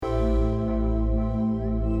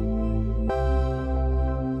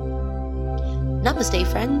Namaste,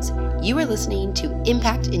 friends. You are listening to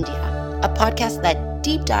Impact India, a podcast that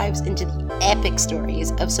deep dives into the epic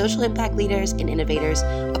stories of social impact leaders and innovators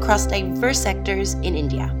across diverse sectors in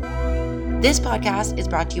India. This podcast is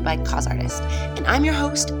brought to you by Cause Artist, and I'm your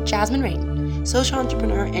host, Jasmine Rain, social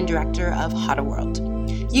entrepreneur and director of Hada World.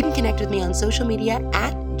 You can connect with me on social media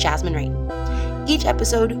at Jasmine Rain. Each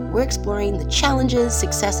episode, we're exploring the challenges,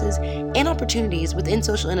 successes, and opportunities within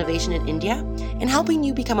social innovation in India and helping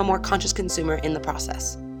you become a more conscious consumer in the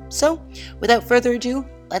process. So, without further ado,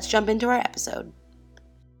 let's jump into our episode.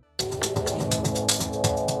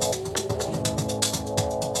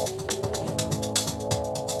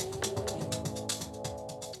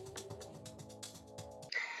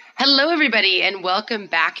 Hello, everybody, and welcome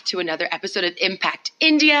back to another episode of Impact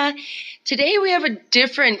India. Today, we have a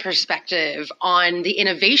different perspective on the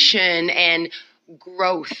innovation and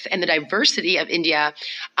growth and the diversity of India,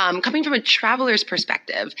 coming from a traveler's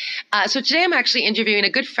perspective. So today, I'm actually interviewing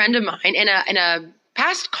a good friend of mine and a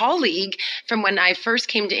past colleague from when I first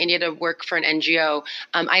came to India to work for an NGO,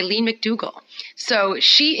 Eileen McDougall. So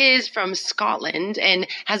she is from Scotland and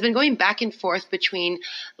has been going back and forth between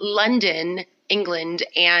London, England,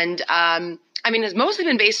 and has mostly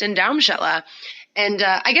been based in Dharamshala. And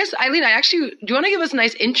I guess, Eileen, do you want to give us a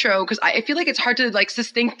nice intro? Because I feel like it's hard to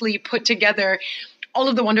succinctly put together all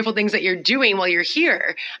of the wonderful things that you're doing while you're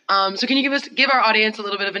here. So can you give our audience a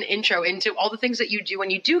little bit of an intro into all the things that you do when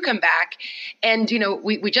you do come back? And,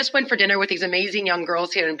 we just went for dinner with these amazing young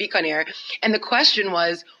girls here in Bikaner. And the question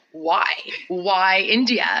was, why? Why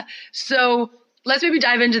India? So let's maybe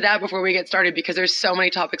dive into that before we get started, because there's so many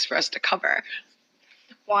topics for us to cover.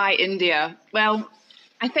 Why India? Well,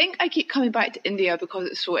 I think I keep coming back to India because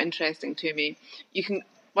it's so interesting to me.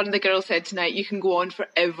 One of the girls said tonight, you can go on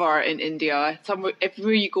forever in India.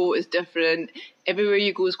 Everywhere you go is different. Everywhere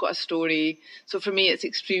you go has got a story. So for me, it's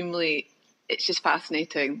just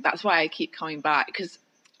fascinating. That's why I keep coming back, because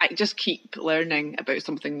I just keep learning about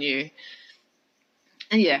something new.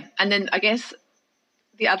 And then I guess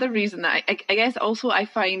the other reason that I guess also I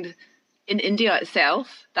find in India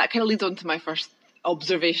itself, that kind of leads on to my first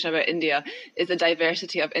observation about India, is the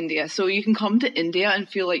diversity of India. So you can come to India and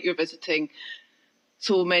feel like you're visiting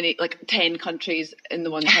so many, 10 countries in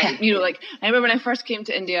the one time. I remember when I first came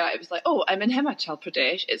to India, it was like, oh, I'm in Himachal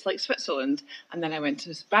Pradesh. It's like Switzerland. And then I went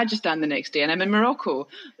to Rajasthan the next day and I'm in Morocco.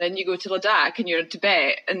 Then you go to Ladakh and you're in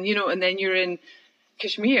Tibet and, and then you're in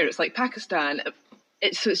Kashmir. It's like Pakistan.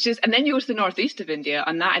 It's just, and then you go to the northeast of India,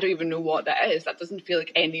 and that I don't even know what that is. That doesn't feel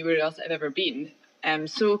like anywhere else I've ever been.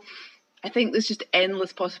 So I think there's just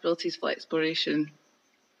endless possibilities for exploration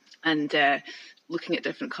and looking at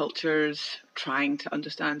different cultures, trying to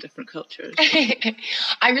understand different cultures.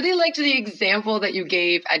 I really liked the example that you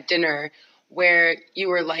gave at dinner, where you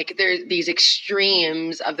were like, there's these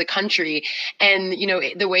extremes of the country, and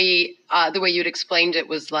the way you'd explained it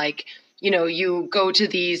was like, you go to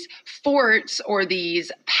these forts or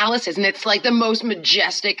these palaces and it's like the most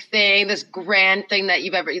majestic thing, this grand thing that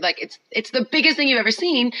you've ever, it's the biggest thing you've ever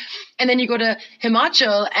seen. And then you go to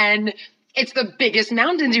Himachal and it's the biggest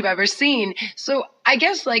mountains you've ever seen. So I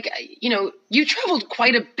guess you traveled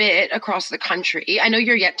quite a bit across the country. I know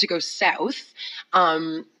you're yet to go south,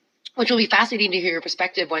 which will be fascinating to hear your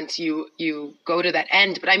perspective once you go to that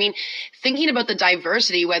end. But thinking about the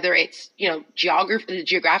diversity, whether it's,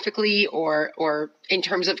 geographically or in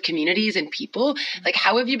terms of communities and people,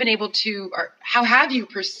 how have you been able to, or how have you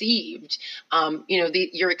perceived,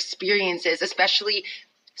 your experiences, especially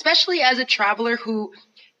as a traveler who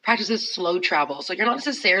practices slow travel. So you're not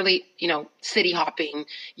necessarily, city hopping.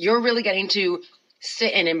 You're really getting to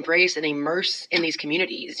sit and embrace and immerse in these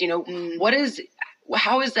communities.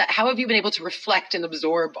 How is that? How have you been able to reflect and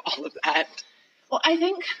absorb all of that? Well, I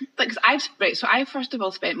think so I first of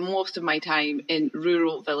all spent most of my time in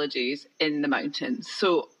rural villages in the mountains.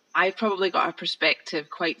 So I've probably got a perspective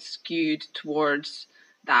quite skewed towards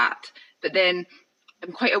that. But then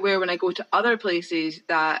I'm quite aware when I go to other places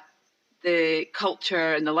that the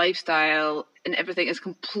culture and the lifestyle and everything is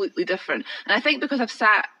completely different. And I think because I've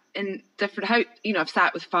sat in different I've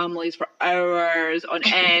sat with families for hours on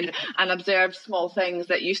end and observed small things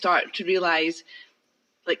that you start to realize,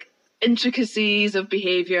 intricacies of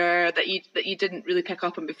behavior that you didn't really pick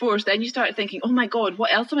up on before. So then you start thinking, oh my God,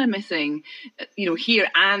 what else am I missing, here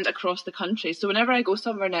and across the country. So whenever I go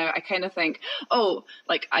somewhere now, I kind of think,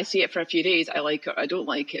 I see it for a few days, I like it or I don't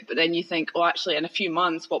like it. But then you think, oh, actually in a few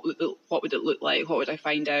months, what would it look like? What would I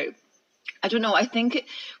find out? I don't know. I think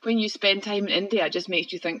when you spend time in India, it just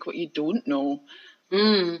makes you think what you don't know.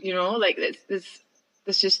 There's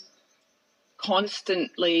just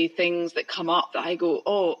constantly things that come up that I go,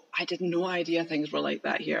 oh, I had no idea things were like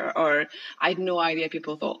that here, or I had no idea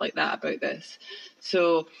people thought like that about this.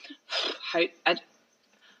 So as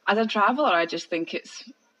a traveller, I just think it's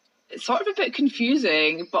sort of a bit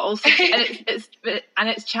confusing, but also and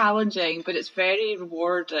it's challenging, but it's very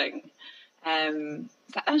rewarding.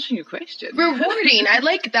 Is that answering your question? Rewarding. I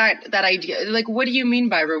like that idea. Like, what do you mean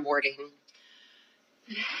by rewarding?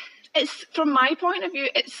 It's, from my point of view,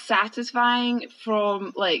 it's satisfying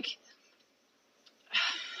from, like,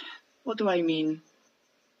 what do I mean?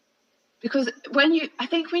 Because I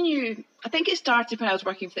think it started when I was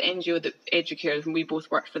working for the NGO, the Educare, when we both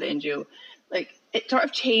worked for the NGO. Like, it sort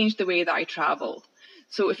of changed the way that I travelled.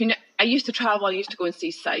 So if you know, I used to travel, I used to go and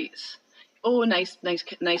see sites. Oh, nice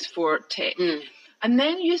Fort Tech. And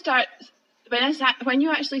then you start, when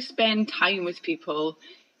you actually spend time with people,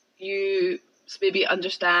 you maybe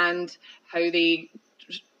understand how they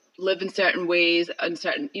live in certain ways and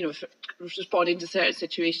certain, responding to certain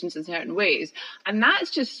situations in certain ways. And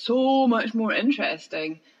that's just so much more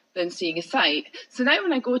interesting than seeing a site. So now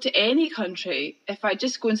when I go to any country, if I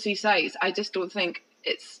just go and see sites, I just don't think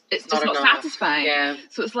it's just not satisfying. Yeah.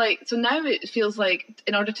 So it's like, so now it feels like,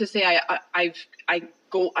 in order to say I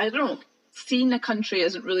don't know, seen a country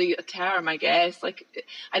isn't really a term, I guess. Like,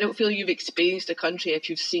 I don't feel you've experienced a country if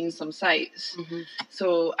you've seen some sites. Mm-hmm.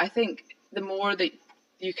 So I think the more that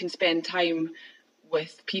you can spend time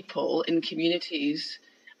with people in communities,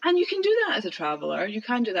 and you can do that as a traveller.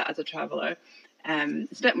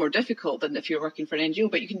 It's a bit more difficult than if you're working for an NGO,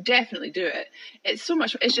 but you can definitely do it. It's so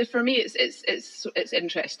much. It's just, for me, it's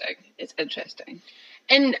interesting. It's interesting.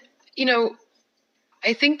 And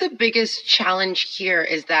I think the biggest challenge here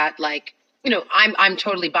is that, like, I'm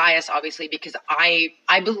totally biased, obviously, because I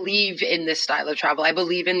believe in this style of travel. I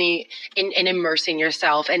believe in in immersing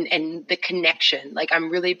yourself and the connection. Like, I'm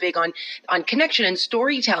really big on connection and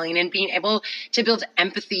storytelling and being able to build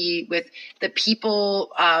empathy with the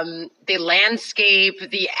people, the landscape,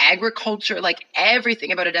 the agriculture, like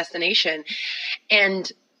everything about a destination.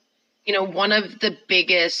 And, one of the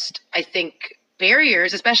biggest, I think,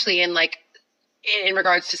 barriers, especially in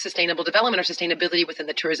regards to sustainable development or sustainability within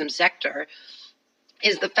the tourism sector,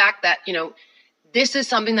 is the fact that, this is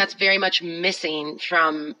something that's very much missing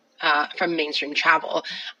from mainstream travel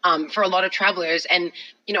for a lot of travelers. And,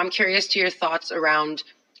 I'm curious to your thoughts around,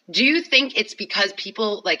 do you think it's because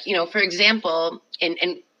people, like, for example,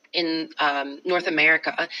 in North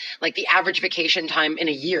America, like, the average vacation time in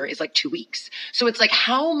a year is like 2 weeks. So it's like,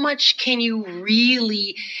 how much can you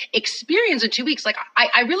really experience in 2 weeks? Like,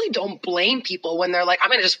 I really don't blame people when they're like, I'm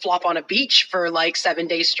going to just flop on a beach for like 7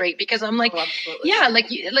 days straight, because I'm like, yeah, like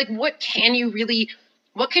what can you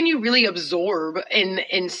really absorb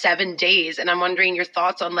in 7 days? And I'm wondering your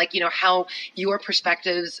thoughts on, like, how your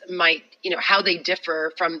perspectives might, how they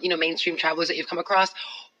differ from, mainstream travelers that you've come across.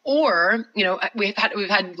 Or, we've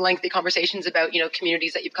had lengthy conversations about,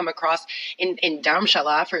 communities that you've come across in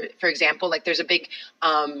Dharamshala, for example. Like, there's a big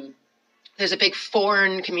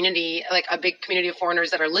foreign community, like a big community of foreigners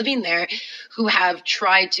that are living there, who have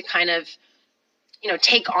tried to kind of,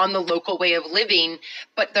 take on the local way of living,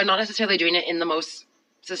 but they're not necessarily doing it in the most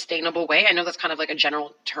sustainable way. I know that's kind of like a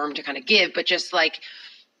general term to kind of give, but just like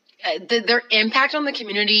their impact on the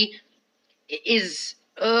community is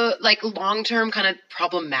like long-term kind of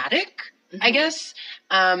problematic, mm-hmm. I guess.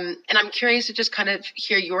 And I'm curious to just kind of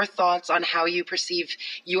hear your thoughts on how you perceive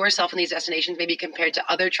yourself in these destinations, maybe compared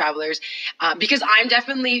to other travelers, because I'm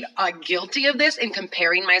definitely guilty of this in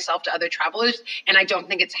comparing myself to other travelers. And I don't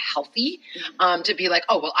think it's healthy to be like,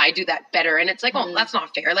 oh, well, I do that better. And it's like, oh, that's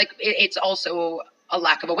not fair. Like, it's also a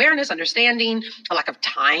lack of awareness, understanding, a lack of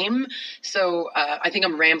time. So I think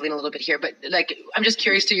I'm rambling a little bit here, but like, I'm just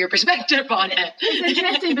curious to your perspective on it. It's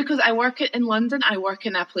interesting because I work in London. I work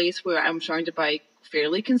in a place where I'm surrounded by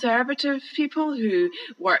fairly conservative people who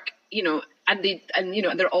work, and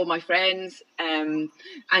they're all my friends, and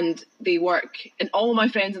they work, and all my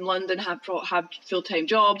friends in London have full-time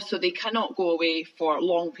jobs, so they cannot go away for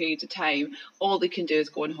long periods of time. All they can do is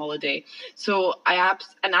go on holiday. So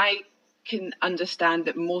I can understand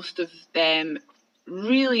that most of them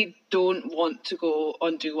really don't want to go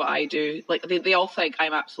and do what I do. Like, they all think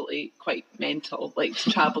I'm absolutely quite mental, like,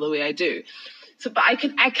 to travel the way I do. So, but I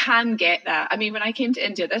can get that. I mean, when I came to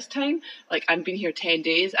India this time, like, I've been here 10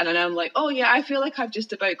 days, and then I'm like, oh yeah, I feel like I've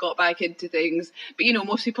just about got back into things. But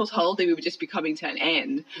most people's holiday would just be coming to an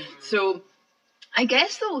end. Mm-hmm. So I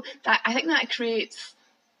guess though, that I think that creates,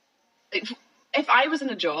 like, if I was in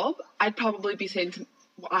a job, I'd probably be saying to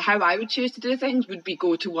how I would choose to do things would be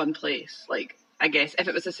go to one place. Like, I guess if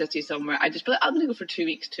it was a city somewhere, I'd just be like, I'm going to go for 2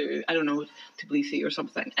 weeks to, I don't know, Tbilisi or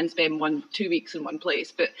something, and spend 2 weeks in one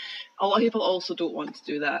place. But a lot of people also don't want to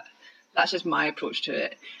do that. That's just my approach to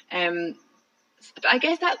it. But I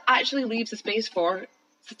guess that actually leaves a space for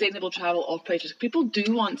sustainable travel operators. People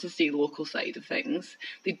do want to see the local side of things.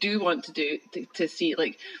 They do want to see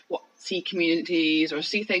see communities or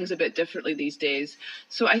see things a bit differently these days.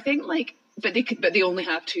 So I think but they only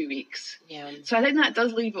have 2 weeks. Yeah. So I think that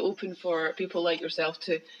does leave it open for people like yourself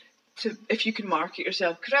to if you can market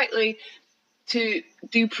yourself correctly, to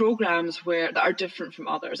do programs that are different from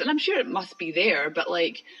others. And I'm sure it must be there, but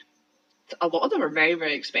a lot of them are very,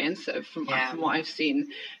 very expensive from what I've seen.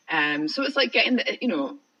 So it's getting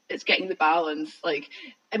it's getting the balance.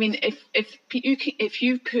 I mean, if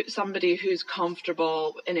you put somebody who's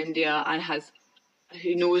comfortable in India and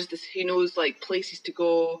who knows places to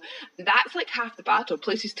go, that's half the battle.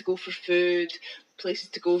 Places to go for food, places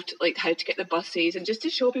to go to, how to get the buses, and just to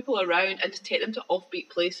show people around and to take them to offbeat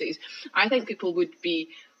places. I think people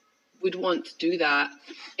would want to do that.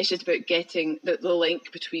 It's just about getting the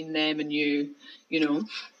link between them and you know.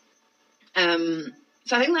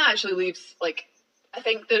 So I think that actually leaves, I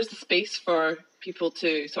think there's the space for people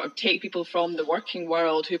to sort of take people from the working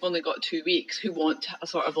world who've only got 2 weeks, who want a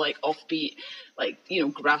sort of offbeat,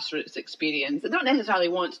 grassroots experience. They don't necessarily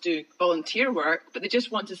want to do volunteer work, but they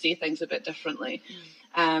just want to see things a bit differently.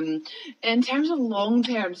 In terms of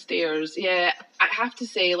long-term stayers, I have to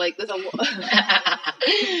say, there's a lot.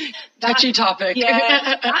 Touchy topic.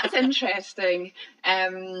 Yeah, that's interesting.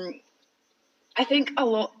 I think a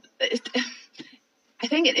lot. I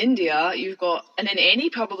think in India, you've got, and in any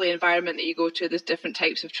probably environment that you go to, there's different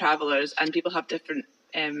types of travellers, and people have different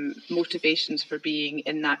motivations for being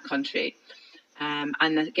in that country. And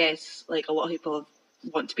I guess a lot of people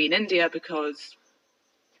want to be in India because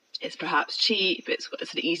it's perhaps cheap, it's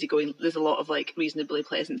an easygoing, there's a lot of reasonably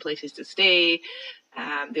pleasant places to stay.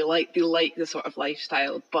 They like the sort of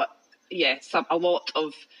lifestyle, but a lot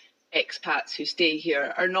of expats who stay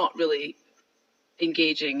here are not really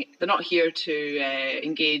engaging. They're not here to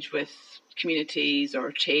engage with communities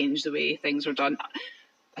or change the way things are done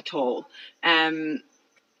at all. Again,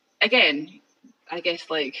 I guess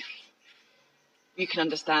you can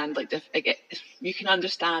understand you can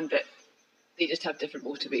understand that they just have different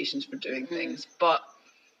motivations for doing things. But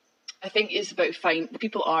I think it's about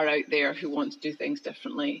people are out there who want to do things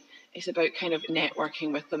differently. It's about kind of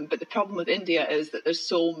networking with them. But the problem with India is that there's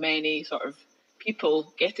so many sort of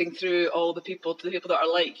people getting through all the people to the people that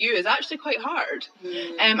are like you is actually quite hard.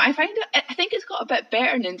 I think it's got a bit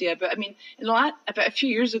better in India, but I mean, about a few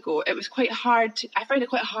years ago, it was quite hard. I found it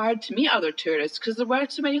quite hard to meet other tourists because there were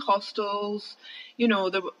so many hostels.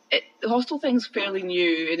 The hostel thing's fairly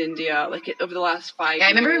new in India, over the last 5 years. I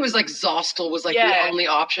remember it was Zostel was the only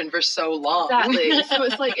option for so long. Exactly. So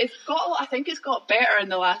it's I think it's got better in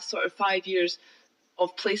the last sort of 5 years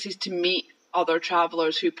of places to meet other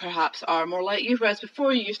travellers who perhaps are more like you, whereas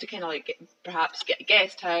before you used to kind of perhaps get a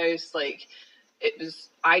guest house.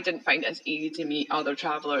 I didn't find it as easy to meet other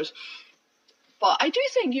travellers. But I do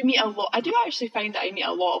think you meet a lot. I do actually find that I meet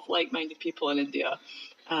a lot of like-minded people in India.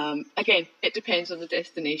 Again, it depends on the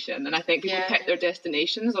destination, and I think people pick their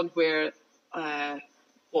destinations on where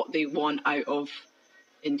what they want out of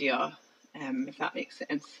India, if that makes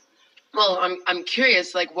sense. Well, I'm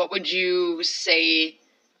curious. What would you say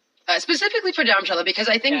specifically for Dharamshala? Because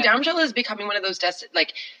I think Dharamshala is becoming one of those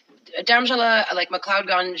Dharamshala,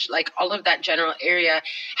 McLeodganj, all of that general area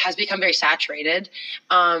has become very saturated.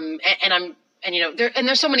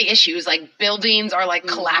 There's so many issues, buildings are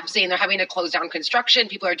collapsing, they're having to close down construction,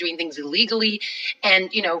 people are doing things illegally,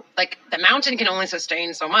 and the mountain can only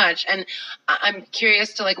sustain so much. And I'm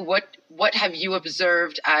curious to what have you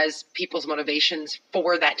observed as people's motivations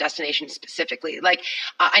for that destination specifically?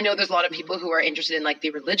 I know there's a lot of people who are interested in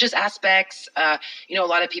the religious aspects. A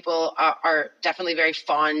lot of people are definitely very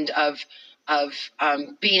fond of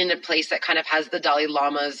being in a place that kind of has the Dalai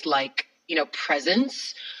Lama's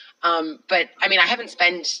presence. But I mean, I haven't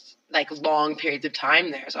spent long periods of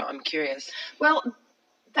time there, so I'm curious. Well,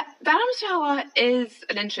 Dharamshala is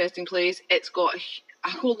an interesting place. It's got a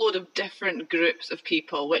whole load of different groups of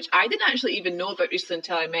people, which I didn't actually even know about recently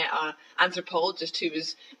until I met an anthropologist who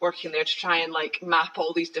was working there to try and map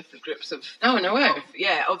all these different groups of. Oh, no way!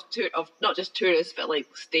 Of not just tourists but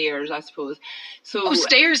stayers, I suppose. So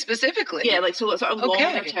stayers specifically. Yeah, sort of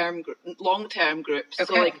long term groups.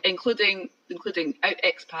 Okay. So including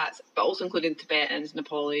expats, but also including Tibetans,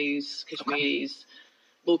 Nepalis, Kashmiris.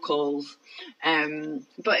 locals.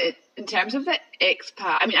 But in terms of the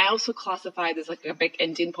expat, I mean, I also classify there's like a big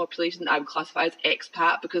Indian population that I would classify as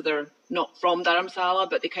expat because they're not from Dharamsala,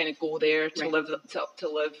 but they kind of go there to live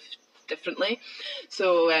differently.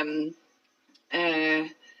 So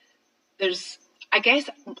there's, I guess,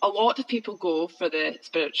 a lot of people go for the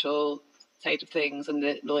spiritual side of things and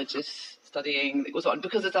the religious studying that goes on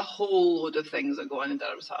because there's a whole load of things that go on in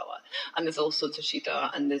Dharamsala, and there's also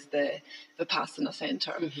Tushita and there's the Vipassana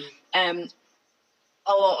Centre. Mm-hmm.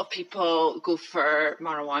 A lot of people go for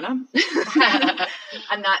marijuana,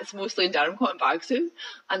 and that's mostly in Dharamkot and Bagsu.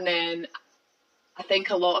 And then I think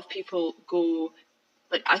a lot of people go,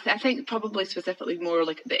 like I think probably specifically more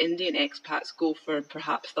like the Indian expats go for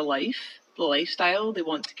perhaps the lifestyle. They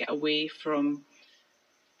want to get away from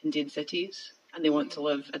Indian cities and they want to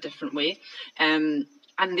live a different way. And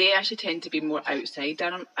they actually tend to be more outside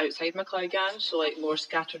McLeod-Ganj, so like more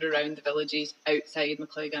scattered around the villages outside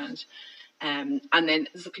McLeod-Ganj. And then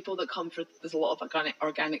there's the people that come for, there's a lot of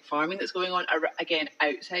organic farming that's going on, again,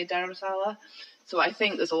 outside Dharamsala. So I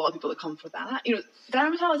think there's a lot of people that come for that. You know,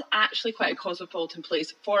 Dharamsala is actually quite a cosmopolitan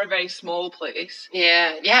place for a very small place.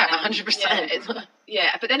 Yeah, 100%.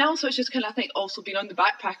 Yeah, but then also it's just kind of, I think, also been on the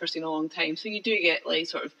backpacker scene a long time. So you do get like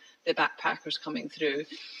sort of the backpackers coming through.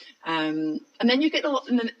 And then you get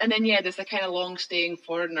there's the kind of long-staying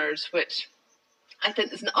foreigners, which I think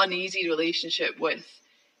there's an uneasy relationship with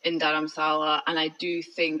in Dharamsala, and I do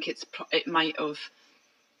think it's probably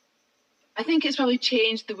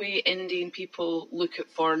changed the way Indian people look at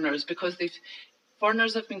foreigners, because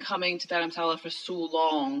foreigners have been coming to Dharamsala for so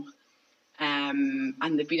long,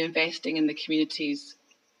 and they've been investing in the communities,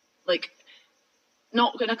 like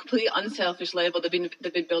not on a completely unselfish level. They've been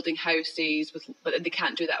building houses but they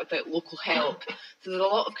can't do that without local help. So there's a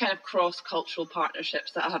lot of kind of cross-cultural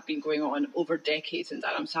partnerships that have been going on over decades in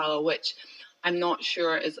Dharamsala, which I'm not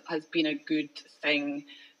sure has been a good thing,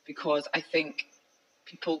 because I think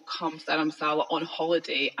people come to Dharamsala on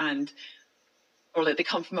holiday or like they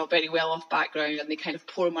come from a very well-off background and they kind of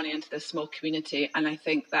pour money into this small community, and I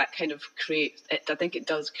think that kind of it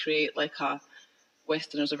does create like a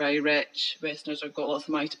Westerners are very rich, Westerners have got lots of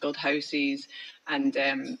money to build houses, and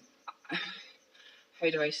how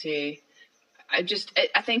do I say? I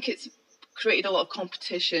think it's created a lot of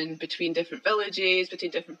competition between different villages,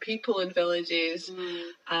 between different people in villages,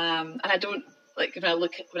 and I don't like when I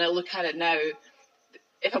look at it now.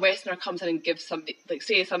 If a Westerner comes in and gives somebody, like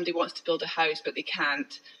say somebody wants to build a house but they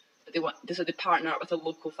can't, but they partner up with a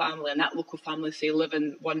local family, and that local family say live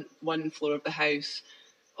in one floor of the house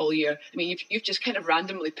all year. I mean, you've just kind of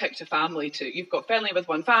randomly picked a family you've got friendly with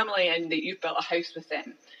one family and you've built a house with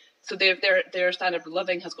them, so their standard of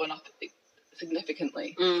living has gone up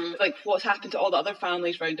significantly. Like what's happened to all the other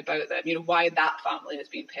families round about them? You know, why that family has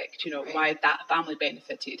been picked? You know, why that family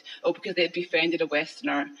benefited? Oh, because they'd befriended a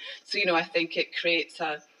Westerner. So you know, I think it creates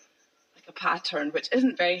a pattern which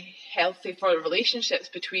isn't very healthy for relationships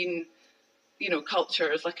between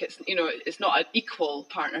cultures. Like it's not an equal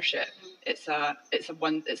partnership. It's not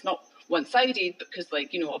one-sided, because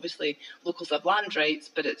obviously locals have land rights,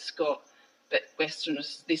 but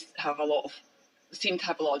Westerners seem to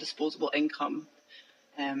have a lot of disposable income.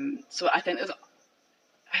 So I think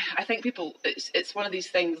people, it's one of these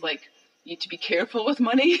things, like you need to be careful with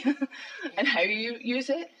money and how you use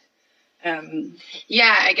it.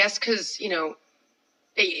 I guess because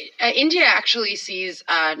India actually sees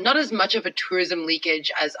not as much of a tourism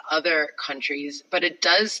leakage as other countries, but it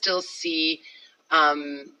does still see,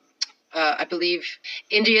 I believe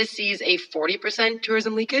India sees a 40%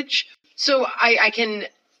 tourism leakage. So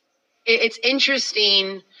it's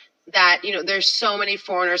interesting that, there's so many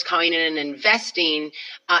foreigners coming in and investing,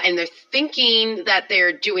 and they're thinking that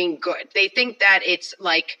they're doing good. They think that it's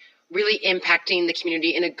like really impacting the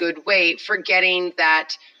community in a good way, forgetting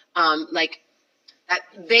that, that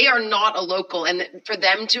they are not a local, and for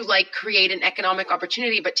them to create an economic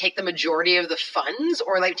opportunity, but take the majority of the funds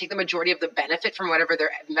or take the majority of the benefit from whatever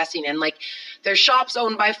they're investing in. There's shops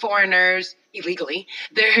owned by foreigners illegally.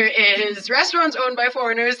 There is restaurants owned by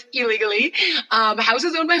foreigners illegally.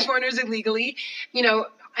 Houses owned by foreigners illegally,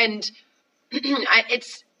 and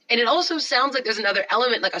it also sounds like there's another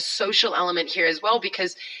element, like a social element here as well,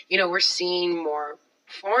 because, we're seeing more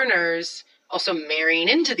foreigners also marrying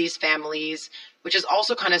into these families, which is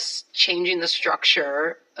also kind of changing the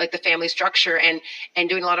structure, like the family structure, and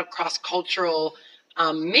doing a lot of cross-cultural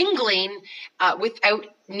mingling without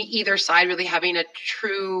either side really having a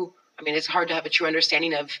true, it's hard to have a true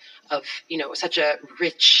understanding of such a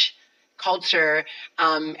rich culture,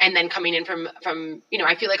 and then coming in from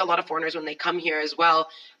I feel like a lot of foreigners, when they come here as well,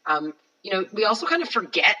 we also kind of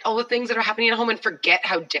forget all the things that are happening at home and forget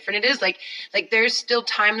how different it is. Like there's still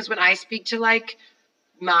times when I speak to like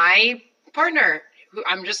my partner who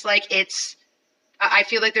I'm just like, I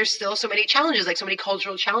feel like there's still so many challenges, like so many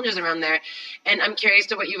cultural challenges around there. And I'm curious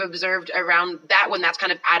to what you've observed around that when that's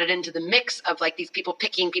kind of added into the mix of like these people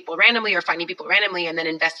picking people randomly or finding people randomly and then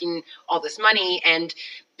investing all this money and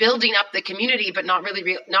building up the community, but not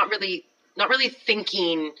really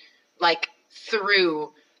thinking like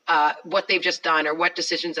through what they've just done or what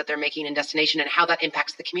decisions that they're making in destination and how that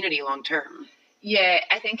impacts the community long term. Yeah,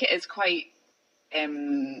 I think it is quite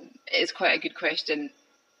a good question.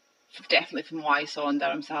 Definitely from what I saw in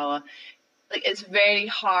Dharamsala, like it's very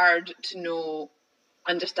hard to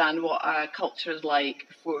understand what a culture is like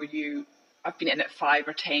before I've been in it 5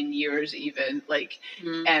 or 10 years even, like,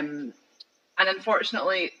 and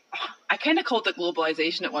unfortunately, I kind of called it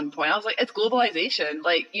globalization at one point. I was like, it's globalization.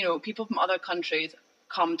 Like, people from other countries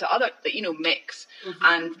come to other, mix,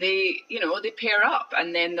 and they pair up,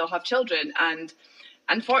 and then they'll have children, and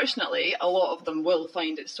unfortunately, a lot of them will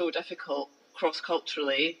find it so difficult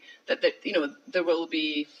cross-culturally that there will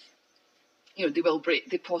be,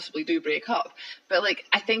 they possibly do break up. But like,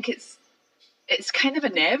 I think it's kind of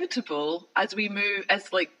inevitable as we move, as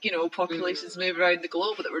populations move around the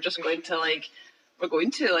globe, that we're just going to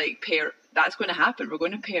pair. That's going to happen. We're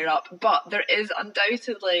going to pair up. But there is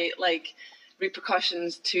undoubtedly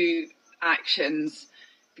repercussions to actions,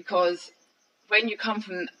 because when you come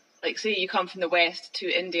from, say you come from the West to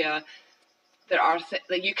India, there are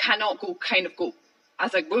you cannot go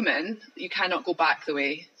as a woman. You cannot go back the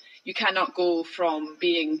way. You cannot go from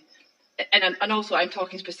being, and also I'm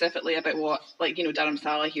talking specifically about what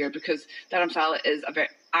Dharamsala here, because Dharamsala is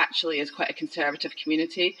quite a conservative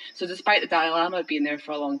community. So despite the Dalai Lama being there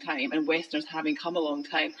for a long time and Westerners having come a long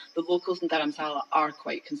time, the locals in Dharamsala are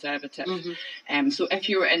quite conservative. So if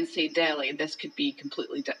you were in, say, Delhi, this could be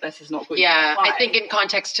completely. This is not going. Yeah, to apply. I think in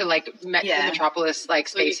context to metropolis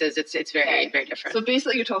spaces, it's very very different. So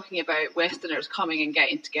basically, you're talking about Westerners coming and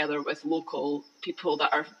getting together with local people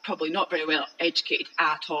that are probably not very well educated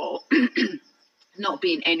at all, not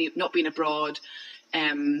being abroad,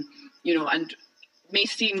 and may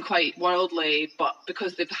seem quite worldly, but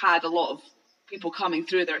because they've had a lot of people coming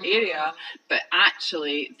through their area, but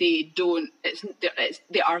actually they don't.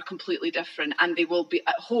 They are completely different, and they will be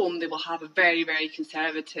at home. They will have a very, very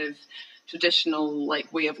conservative, traditional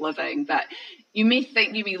way of living that you may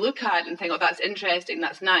look at and think, oh, that's interesting,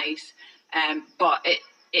 that's nice, but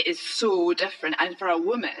it is so different. And for a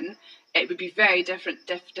woman, it would be very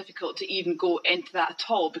difficult to even go into that at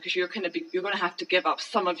all, because you're going to have to give up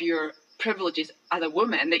some of your privileges as a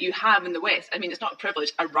woman that you have in the West. I mean, it's not a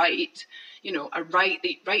privilege, a right.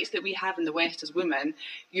 The rights that we have in the West as women,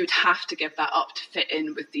 you'd have to give that up to fit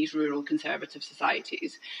in with these rural conservative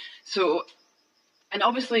societies. So, and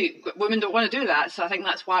obviously women don't want to do that. So I think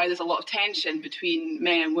that's why there's a lot of tension between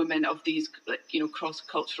men and women of these,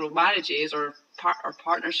 cross-cultural marriages or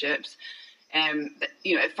partnerships.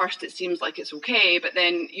 At first it seems like it's okay, but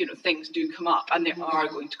then, things do come up, and they are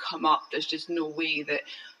going to come up. There's just no way that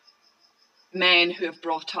men who have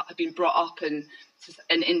been brought up in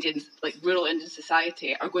Indian, rural Indian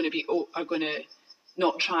society are going to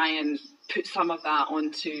not try and put some of that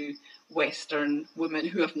onto Western women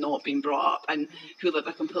who have not been brought up and who live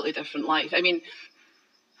a completely different life. I mean,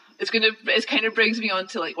 it kind of brings me on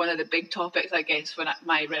to one of the big topics, I guess, when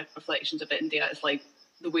my reflections of India is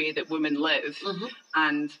the way that women live,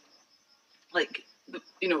 and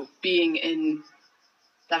being in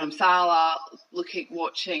Dharamsala,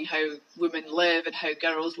 watching how women live and how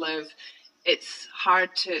girls live, it's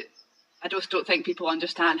hard to. I just don't think people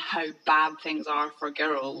understand how bad things are for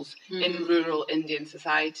girls in rural Indian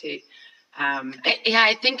society.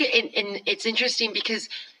 I think it's interesting because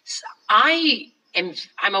I'm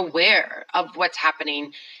aware of what's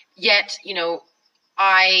happening, yet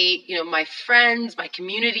my friends, my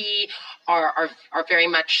community are very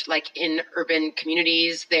much in urban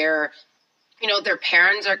communities. They're their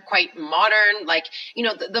parents are quite modern,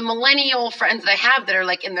 the millennial friends that I have that are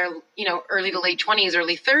in their, early to late 20s,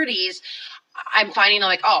 early 30s, I'm finding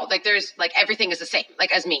there's everything is the same,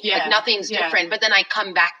 as me, nothing's different. But then I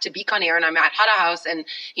come back to Bikaner and I'm at Hada House, and,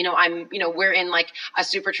 we're in a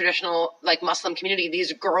super traditional, Muslim community.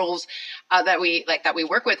 These girls that we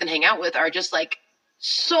work with and hang out with are just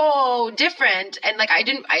so different. And like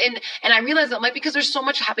and I realized that, like, because there's so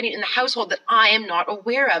much happening in the household that I am not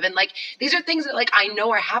aware of, and like these are things that like I know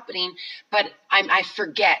are happening, but I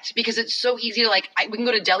forget, because it's so easy to like we can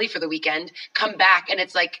go to Delhi for the weekend, come back, and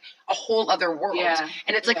it's like a whole other world. Yeah.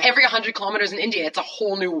 And it's like every 100 kilometers in India, it's a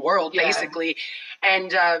whole new world basically.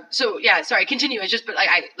 And so yeah, sorry, continue. It's just, but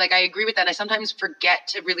I agree with that. I sometimes forget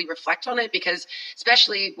to really reflect on it, because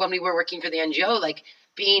especially when we were working for the NGO, like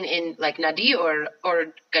being in like Nadi or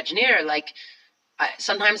Gajner, like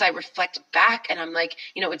sometimes I reflect back and I'm like,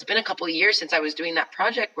 you know, it's been a couple of years since I was doing that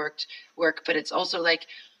project work, but it's also like,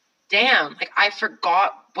 damn, like I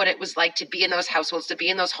forgot what it was like to be in those households, to be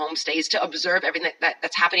in those homestays, to observe everything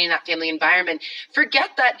that's happening in that family environment. Forget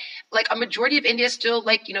that like a majority of India still,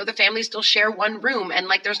 like, you know, the families still share one room and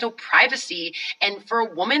like there's no privacy. And for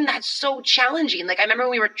a woman, that's so challenging. Like I remember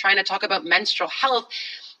when we were trying to talk about menstrual health,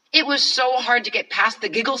 it was so hard to get past the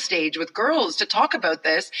giggle stage with girls to talk about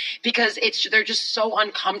this, because they're just so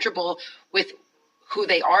uncomfortable with who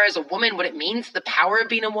they are as a woman, what it means, the power of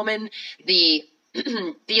being a woman, the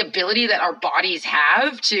ability that our bodies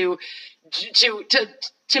have to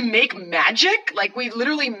make magic. Like we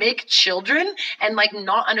literally make children, and like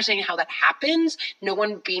not understanding how that happens, no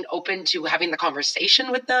one being open to having the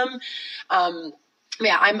conversation with them.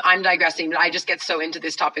 Yeah, I'm digressing, but I just get so into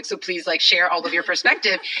this topic. So please, like, share all of your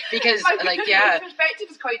perspective, because, my perspective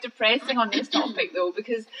is quite depressing on this topic, though,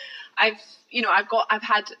 because I've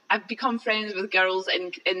become friends with girls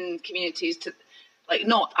in communities to, like,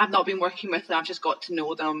 I've not been working with them. I've just got to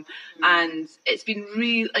know them, and it's been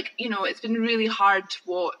really, like, you know, it's been really hard to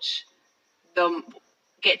watch them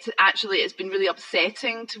it's been really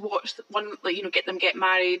upsetting to watch one, like, you know, get them get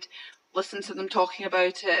married, listen to them talking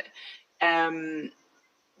about it.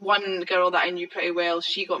 One girl that I knew pretty well,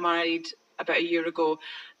 she got married about a year ago,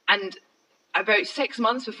 and about 6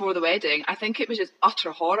 months before the wedding, I think it was just utter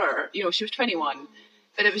horror. You know, she was 21,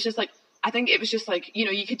 but it was just like, I think it was just like, you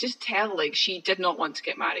know, you could just tell, like, she did not want to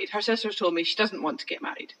get married. Her sisters told me she doesn't want to get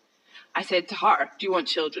married. I said to her, do you want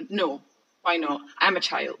children? No. Why not? I'm a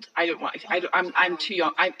child. I don't want. I'm too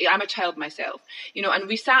young. I'm a child myself. You know, and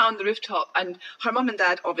we sat on the rooftop, and her mum and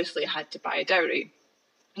dad obviously had to buy a dowry.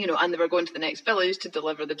 You know, and they were going to the next village to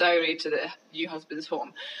deliver the dowry to the new husband's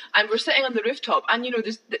home. And we're sitting on the rooftop, and, you know,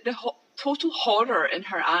 there's the total horror in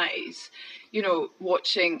her eyes, you know,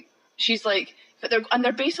 watching. She's like,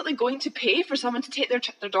 they're basically going to pay for someone to take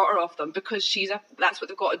their daughter off them, because that's what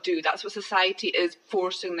they've got to do. That's what society is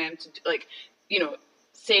forcing them to do, like, you know,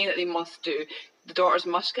 saying that they must do. The daughters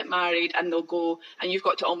must get married, and they'll go, and you've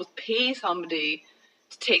got to almost pay somebody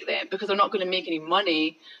to take them, because they're not going to make any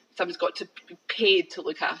money. Someone's got to be paid to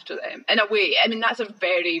look after them. In a way, I mean, that's a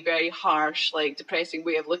very, very harsh, like, depressing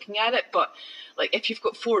way of looking at it. But, like, if you've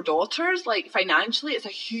got 4 daughters, like, financially, it's a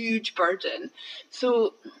huge burden.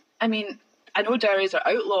 So, I mean, I know dowries are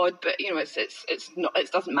outlawed, but, you know, it's not.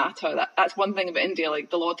 It doesn't matter. That's one thing about India. Like,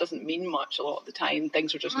 the law doesn't mean much a lot of the time.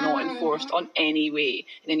 Things are just not enforced in any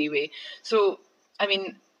way. So, I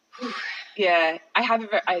mean, yeah,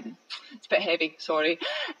 it's a bit heavy. Sorry.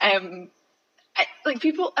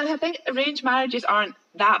 I think arranged marriages aren't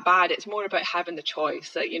that bad. It's more about having the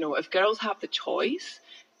choice. That, you know, if girls have the choice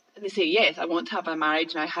and they say, yes, I want to have a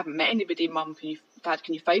marriage and I haven't met anybody, Mum, Dad,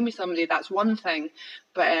 can you find me somebody? That's one thing.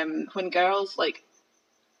 But when girls, like,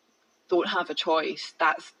 don't have a choice,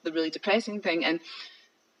 that's the really depressing thing. And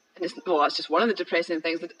that's just one of the depressing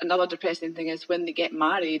things. Another depressing thing is when they get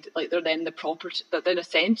married, like, they're then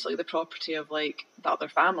essentially the property of, like, the other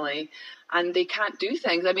family, and they can't do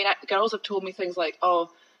things. I mean, girls have told me things like,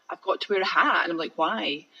 oh, I've got to wear a hat, and I'm like,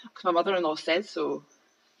 why? Because my mother-in-law said so.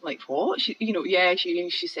 I'm like, what? She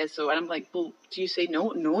said so. And I'm like, well, do you say no?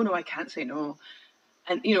 No, I can't say no.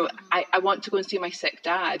 And, you know, I want to go and see my sick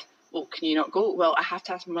dad. Well, can you not go? Well, I have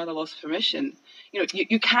to ask my mother-in-law's permission. You know,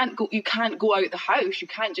 you can't go out the house. You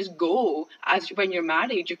can't just go when you're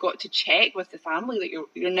married. You've got to check with the family that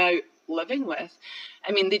you're now living with.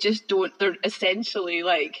 I mean, they just don't. They're essentially,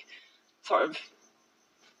 like,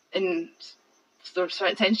 they're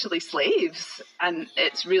essentially slaves, and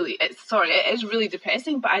it is really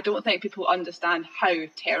depressing. But I don't think people understand how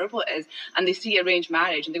terrible it is, and they see arranged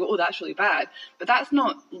marriage and they go, oh, that's really bad. But that's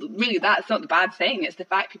not the bad thing. It's the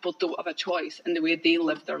fact people don't have a choice in the way they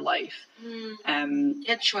live their life.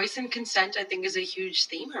 Choice and consent, I think, is a huge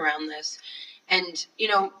theme around this. And, you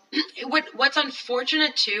know, what's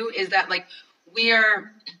unfortunate too is that, like, we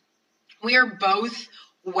are both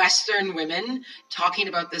Western women talking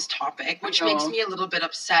about this topic, which makes me a little bit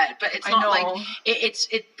upset. But it's not like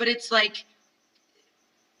but it's like,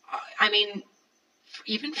 I mean,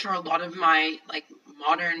 even for a lot of my, like,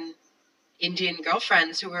 modern Indian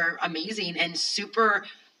girlfriends who are amazing and super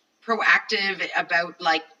proactive about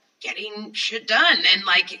like getting shit done and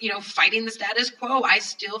like, you know, fighting the status quo. I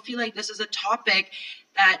still feel like this is a topic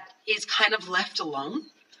that is kind of left alone.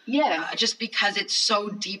 Yeah. Just because it's so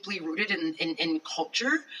deeply rooted in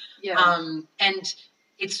culture. Yeah. And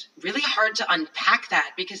it's really hard to unpack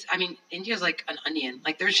that because, I mean, India's like an onion.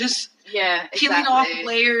 Like, there's just peeling off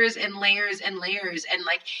layers and layers and layers. And,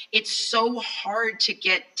 like, it's so hard to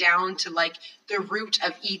get down to, like, the root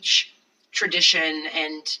of each tradition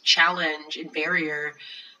and challenge and barrier.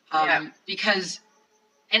 Because,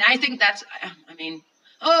 and I think that's, I mean,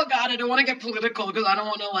 oh God, I don't want to get political because I don't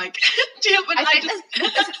want to like deal with.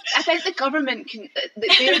 I think the government can.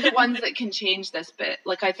 They're the ones that can change this bit.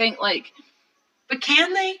 Like I think like, but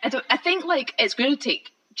can they? I think like it's going to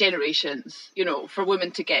take generations, you know, for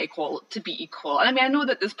women to get to be equal. And I mean, I know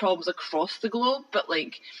that there's problems across the globe, but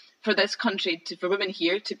like for this country, for women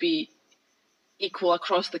here to be equal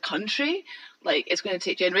across the country, like it's going to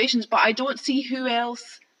take generations. But I don't see who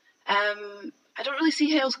else. I don't really see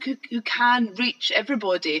who else who can reach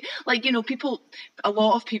everybody. Like, you know, a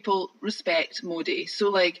lot of people respect Modi. So,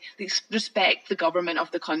 like, they respect the government of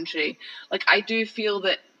the country. Like, I do feel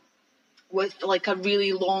that with, like, a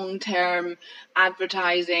really long-term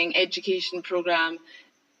advertising, education program,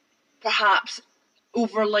 perhaps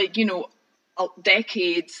over, like, you know,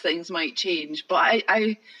 decades, things might change. But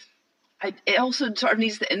it also sort of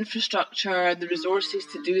needs the infrastructure and the resources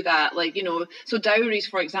to do that. Like, you know, so dowries,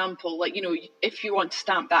 for example, like, you know, if you want to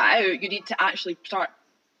stamp that out, you need to actually start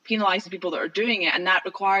penalising people that are doing it. And that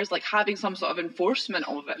requires like having some sort of enforcement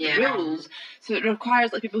of it, the rules. So it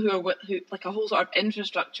requires like people who like a whole sort of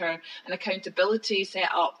infrastructure and accountability set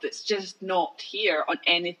up that's just not here on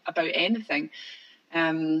about anything.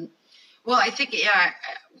 Well, I think,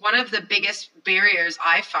 one of the biggest barriers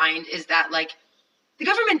I find is that like, the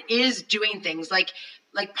government is doing things like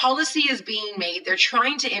policy is being made. They're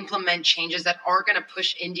trying to implement changes that are going to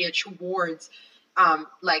push India towards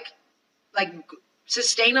like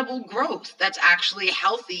sustainable growth that's actually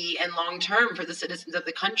healthy and long term for the citizens of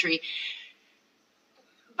the country.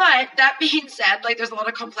 But that being said, like there's a lot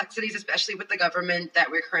of complexities, especially with the government that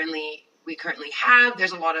we currently have.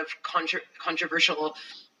 There's a lot of controversial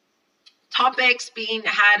topics being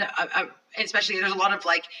had, especially there's a lot of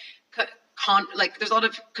like there's a lot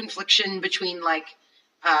of confliction between like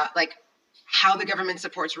how the government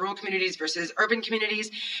supports rural communities versus urban communities,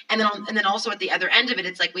 and then also at the other end of it,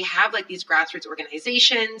 it's like we have like these grassroots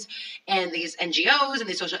organizations and these NGOs and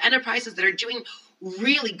these social enterprises that are doing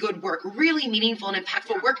really good work, really meaningful and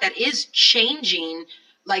impactful work that is changing,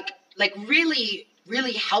 like really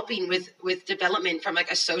helping with development from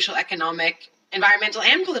like a social, economic, environmental,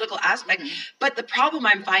 and political aspect. Mm-hmm. But the problem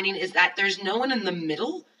I'm finding is that there's no one in the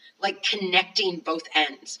middle, like connecting both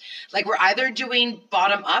ends. Like we're either doing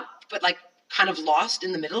bottom up, but like kind of lost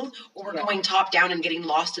in the middle, or we're going top down and getting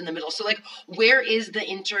lost in the middle. So like, where is the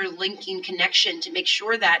interlinking connection to make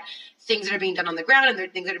sure that things that are being done on the ground and the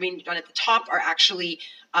things that are being done at the top are actually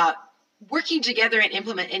working together and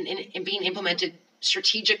implement and being implemented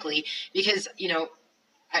strategically? Because, you know,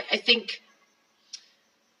 I think,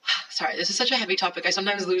 sorry, this is such a heavy topic. I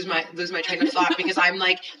sometimes lose my train of thought because I'm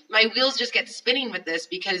like, my wheels just get spinning with this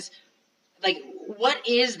because like, what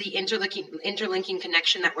is the interlinking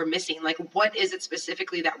connection that we're missing? Like, what is it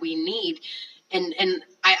specifically that we need? And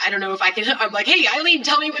I don't know if I can, I'm like, hey, Eileen,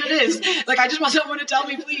 tell me what it is. Like, I just want someone to tell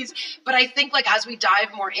me, please. But I think like, as we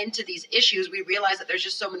dive more into these issues, we realize that there's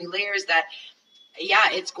just so many layers that, yeah,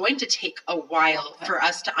 it's going to take a while for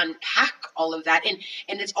us to unpack all of that. And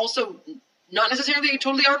it's also not necessarily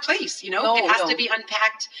totally our place, you know? It has to be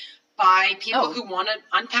unpacked by people who want to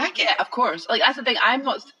unpack it. Yeah, of course. Like, that's the thing. I'm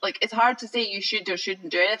not, like, it's hard to say you should or shouldn't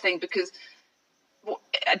do anything because, well,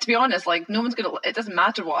 to be honest, like, no one's going to, it doesn't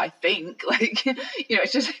matter what I think. Like, you know,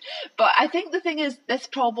 it's just, but I think the thing is, this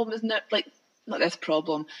problem is not, like, not this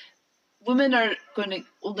problem. Women are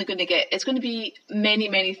only going to get, it's going to be many,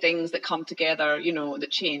 many things that come together, you know,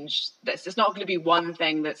 that change this. It's not going to be one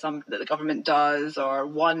thing that the government does or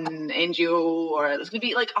one NGO, or there's going to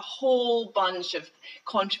be like a whole bunch of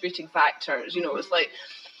contributing factors, you know. It's like,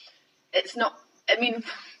 it's not, I mean,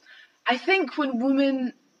 I think when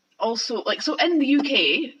women also, like, so in the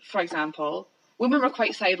UK, for example, women were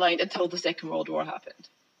quite sidelined until the Second World War happened.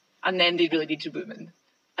 And then they really needed women.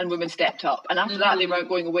 And women stepped up. And after that, they weren't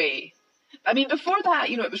going away. I mean, before that,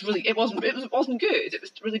 you know, it wasn't good. It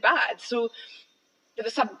was really bad. So there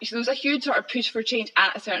was a huge sort of push for change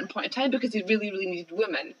at a certain point in time because they really, really needed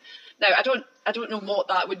women. Now, I don't know what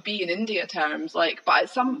that would be in India terms, like, but at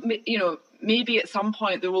some, you know, maybe at some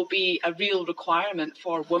point there will be a real requirement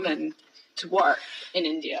for women to work in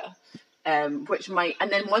India. which might,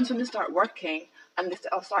 and then once women start working and they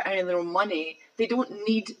start earning their own money, they don't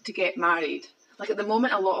need to get married. Like at the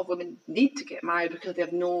moment, a lot of women need to get married because they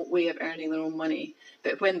have no way of earning their own money.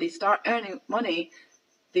 But when they start earning money,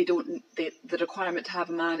 they don't. The requirement to have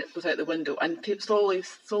a man goes out the window, and slowly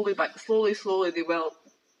they will.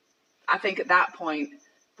 I think at that point,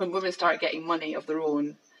 when women start getting money of their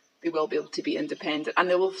own, they will be able to be independent, and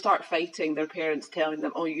they will start fighting their parents, telling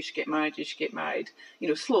them, "Oh, you should get married. You should get married." You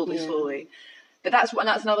know, slowly. But that's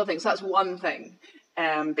another thing. So that's one thing.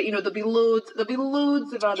 But you know, there'll be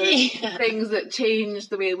loads of other things that change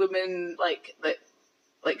the way women like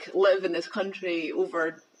live in this country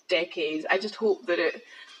over decades. I just hope that it,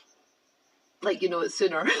 like, you know, it's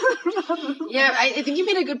sooner. Yeah, I think you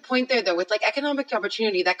made a good point there, though, with like economic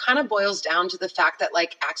opportunity. That kind of boils down to the fact that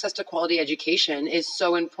like access to quality education is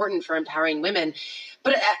so important for empowering women.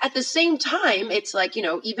 But at the same time, it's like, you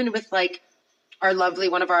know, even with like our lovely,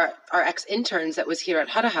 one of our ex-interns that was here at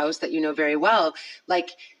Hutta House that you know very well, like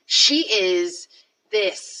she is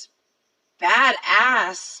this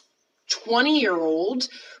badass 20-year-old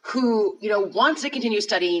who, you know, wants to continue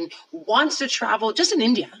studying, wants to travel just in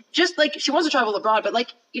India, just like she wants to travel abroad, but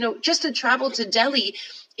like, you know, just to travel to Delhi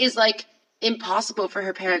is like impossible for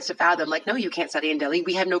her parents to fathom. Like, no, you can't study in Delhi.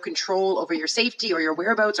 We have no control over your safety or your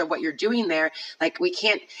whereabouts or what you're doing there. Like we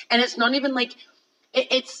can't, and it's not even like,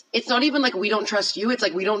 it's not even like we don't trust you. It's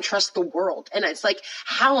like we don't trust the world. And it's like,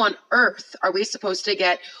 how on earth are we supposed to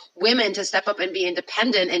get women to step up and be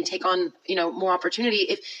independent and take on, you know, more opportunity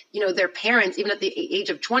if, you know, their parents, even at the age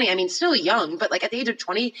of 20, I mean, still young, but like at the age of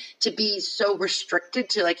 20 to be so restricted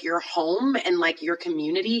to like your home and like your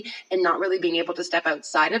community and not really being able to step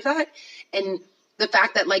outside of that. And the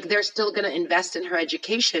fact that like they're still going to invest in her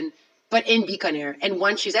education, but in Bikaner. And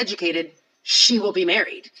once she's educated, she will be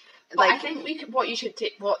married. But like, I think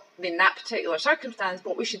in that particular circumstance,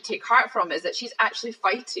 what we should take heart from is that she's actually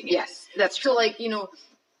fighting it. Yes, that's true. So, like, you know,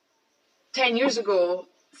 10 years ago,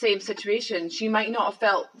 same situation, she might not have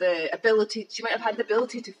felt the ability, she might have had the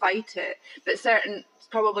ability to fight it, but certain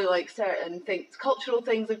things, cultural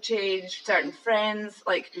things have changed, certain friends,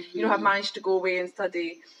 like, you know, have managed to go away and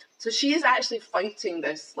study. So she is actually fighting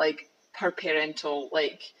this, like, her parental,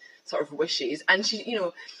 like, sort of wishes. And she, you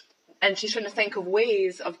know, and she's trying to think of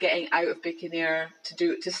ways of getting out of Bikaner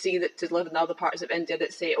to live in other parts of India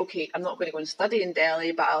that say, okay, I'm not going to go and study in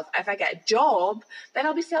Delhi, but if I get a job, then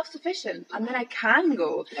I'll be self-sufficient and then I can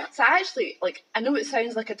go. Yeah. So I actually, like, I know it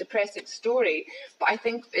sounds like a depressing story, but I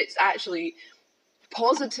think it's actually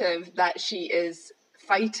positive that she is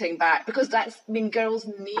fighting back, because girls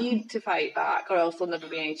need to fight back or else there'll never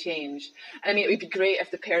be any change. And I mean, it would be great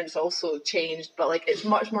if the parents also changed, but like it's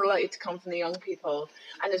much more likely to come from the young people.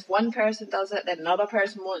 And if one person does it, then another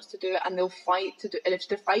person wants to do it and they'll fight to do it. And if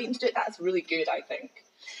they're fighting to do it, that's really good, I think.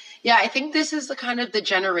 Yeah, I think this is the kind of the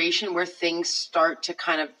generation where things start to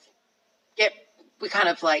kind of we kind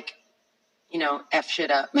of like, you know, F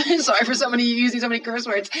shit up. Sorry for using so many curse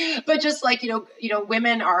words, but just like, you know,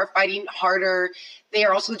 women are fighting harder. They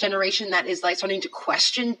are also the generation that is like starting to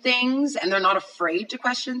question things, and they're not afraid to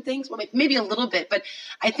question things. Well, maybe a little bit, but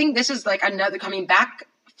I think this is like another coming back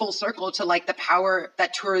full circle to like the power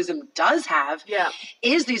that tourism does have. Yeah,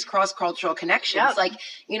 is these cross-cultural connections. Yeah. Like,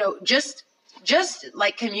 you know, just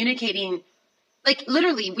like communicating, like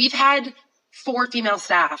literally we've had 4 female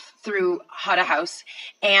staff through Hutta House,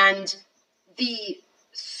 and the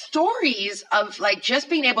stories of like just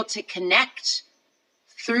being able to connect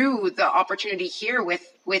through the opportunity here with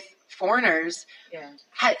foreigners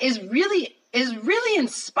is really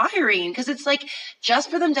inspiring, because it's like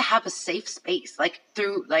just for them to have a safe space, like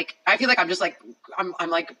through like I feel like I'm just like I'm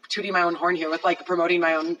like tooting my own horn here with like promoting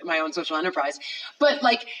my own social enterprise, but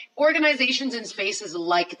like organizations and spaces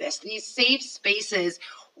like this, these safe spaces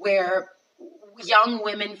where young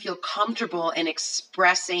women feel comfortable in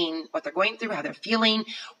expressing what they're going through, how they're feeling,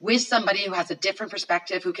 with somebody who has a different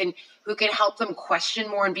perspective, who can help them question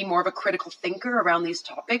more and be more of a critical thinker around these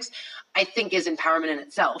topics, I think is empowerment in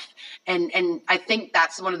itself. And I think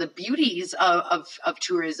that's one of the beauties of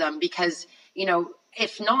tourism, because, you know,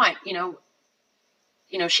 if not, you know,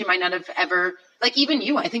 she might not have ever, like even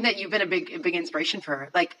you, I think that you've been a big inspiration for her.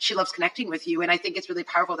 Like she loves connecting with you. And I think it's really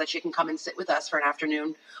powerful that she can come and sit with us for an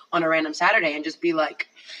afternoon on a random Saturday and just be like,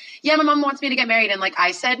 yeah, my mom wants me to get married. And like,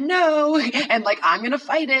 I said no. And like, I'm going to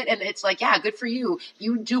fight it. And it's like, yeah, good for you.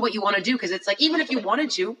 You do what you want to do. Cause it's like, even if you wanted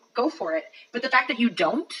to, go for it. But the fact that you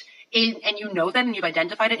don't, and you know that, and you've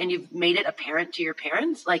identified it, and you've made it apparent to your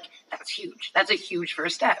parents, like that's huge. That's a huge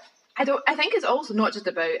first step. I think it's also not just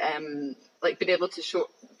about, like being able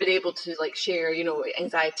to like share, you know,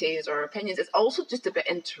 anxieties or opinions. It's also just about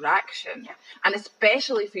interaction, and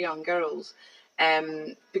especially for young girls,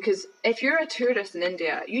 because if you're a tourist in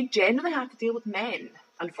India, you generally have to deal with men.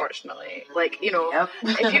 Unfortunately, like, you know,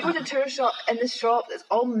 if you go to a tourist shop, in the shop, it's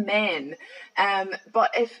all men.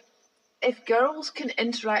 But if girls can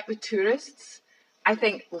interact with tourists, I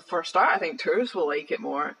think, well, for a start, I think tourists will like it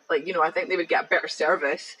more. Like, you know, I think they would get a better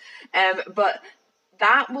service. But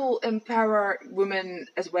that will empower women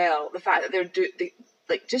as well. The fact that they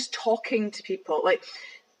like just talking to people. Like,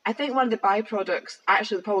 I think one of the byproducts,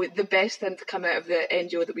 actually, probably the best thing to come out of the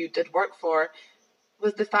NGO that we did work for,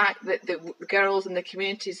 was the fact that the girls in the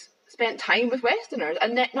communities spent time with Westerners,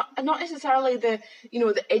 and not necessarily the, you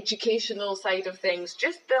know, the educational side of things,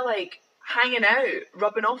 just the like hanging out,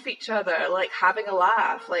 rubbing off each other, like having a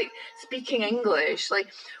laugh, like speaking English. Like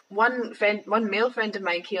one male friend of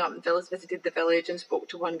mine came up and visited the village and spoke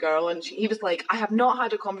to one girl, and he was like, I have not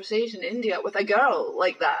had a conversation in India with a girl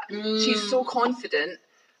like that. She's so confident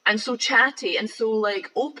and so chatty and so like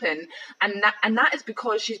open, and that is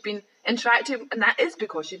because she's been interacting, and that is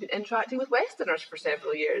because she's been interacting with Westerners for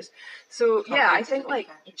several years. So yeah, I think like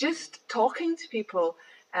just talking to people.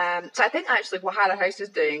 So I think actually what Harrow House is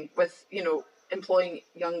doing with, you know, employing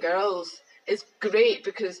young girls is great,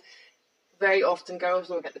 because very often girls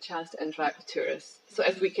don't get the chance to interact with tourists. So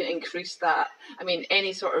if we can increase that, I mean,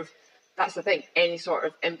 that's the thing, any sort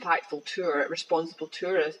of impactful tour, responsible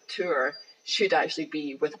tour should actually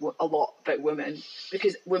be with a lot about women,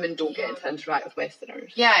 because women don't get to interact with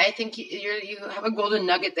Westerners. Yeah, I think you have a golden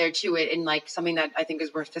nugget there to it, and like something that I think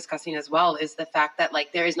is worth discussing as well is the fact that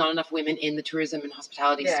like there is not enough women in the tourism and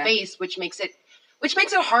hospitality space, which makes it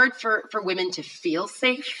hard for women to feel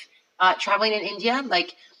safe traveling in India.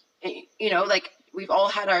 Like, you know, like we've all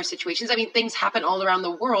had our situations. I mean, things happen all around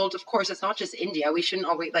the world. Of course, it's not just India. We shouldn't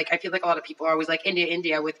always, like, I feel like a lot of people are always like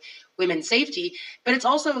India with women's safety, but it's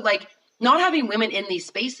also like not having women in these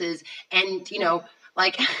spaces, and, you know,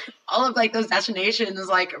 like all of like those destinations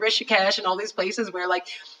like Rishikesh and all these places where like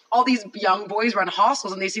all these young boys run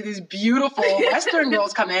hostels and they see these beautiful Western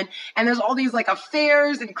girls come in, and there's all these like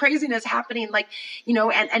affairs and craziness happening, like, you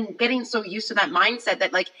know, and getting so used to that mindset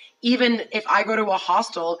that like, even if I go to a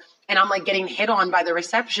hostel and I'm like getting hit on by the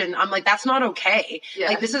reception, I'm like, that's not okay. Yeah.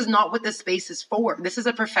 Like, this is not what this space is for. This is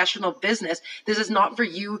a professional business. This is not for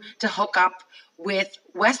you to hook up with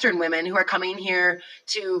Western women who are coming here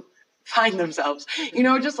to find themselves, you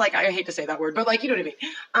know, just like, I hate to say that word, but like, you know what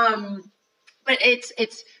I mean? But it's,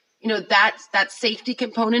 you know, that safety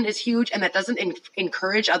component is huge, and that doesn't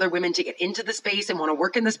encourage other women to get into the space and want to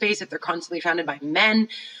work in the space if they're constantly surrounded by men.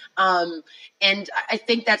 And I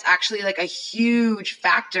think that's actually like a huge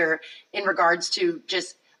factor in regards to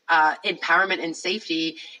just empowerment and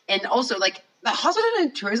safety. And also like the hospitality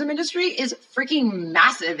and tourism industry is freaking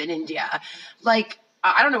massive in India. Like,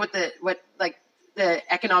 I don't know what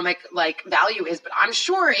the economic like value is, but I'm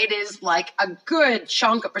sure it is like a good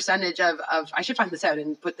chunk, a percentage of I should find this out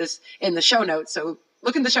and put this in the show notes. So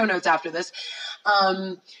look in the show notes after this.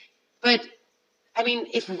 But I mean,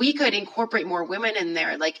 if we could incorporate more women in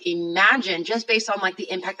there, like imagine just based on like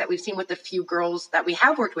the impact that we've seen with the few girls that we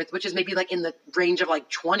have worked with, which is maybe like in the range of like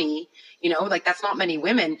 20, you know, like that's not many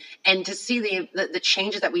women. And to see the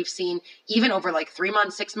changes that we've seen even over like 3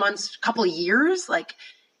 months, 6 months, couple of years, like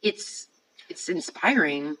it's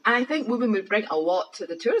inspiring. And I think women would bring a lot to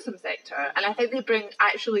the tourism sector. And I think they bring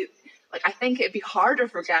actually, like, I think it'd be harder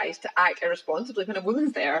for guys to act irresponsibly when a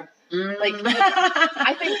woman's there. Like,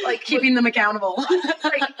 I think, like, keeping them accountable.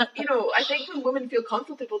 Like, you know, I think when women feel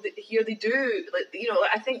comfortable here, they do. Like, you know,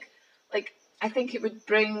 I think it would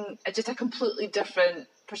bring just a completely different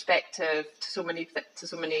perspective to so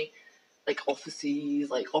many like offices,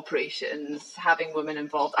 like operations, having women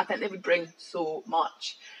involved. I think they would bring so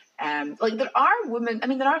much. Like there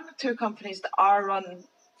are tour companies that are run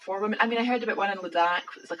for women. I mean, I heard about one in Ladakh.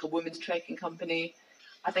 It's like a women's trekking company.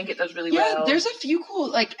 I think it does really well. Yeah, there's a few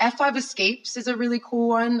cool, like F5 Escapes is a really cool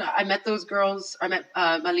one. I met those girls. I met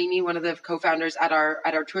Malini, one of the co-founders, at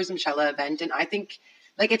our Tourism Shella event, and I think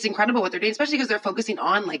like it's incredible what they're doing, especially because they're focusing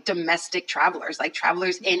on like domestic travelers, like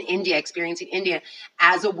travelers in India, experiencing India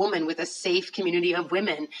as a woman with a safe community of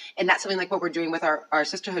women, and that's something like what we're doing with our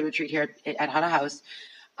sisterhood retreat here at Harrow House.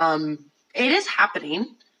 It is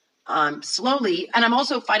happening slowly. And I'm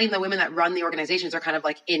also finding the women that run the organizations are kind of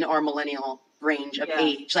like in our millennial range of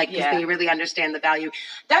age, like because they really understand the value.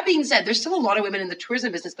 That being said, there's still a lot of women in the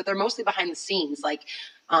tourism business, but they're mostly behind the scenes, like,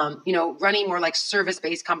 you know, running more like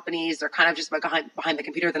service-based companies. They're kind of just like behind the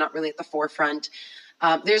computer. They're not really at the forefront.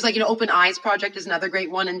 There's like, you know, Open Eyes Project is another great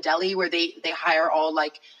one in Delhi where they hire all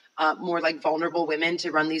like more like vulnerable women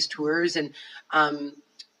to run these tours. And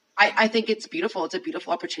I think it's beautiful. It's a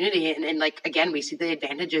beautiful opportunity. And like, again, we see the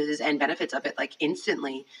advantages and benefits of it like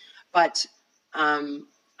instantly. But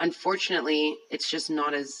unfortunately, it's just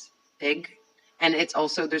not as big. And it's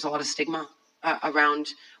also, there's a lot of stigma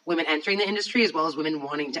around women entering the industry as well as women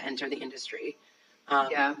wanting to enter the industry.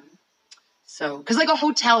 Yeah. So, because like a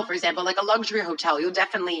hotel, for example, like a luxury hotel, you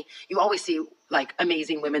always see like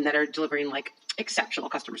amazing women that are delivering like exceptional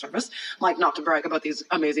customer service. Like, not to brag about these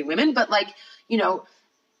amazing women, but like,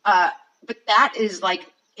 but that is like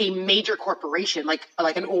a major corporation, like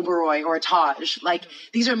an Oberoi or a Taj. Like,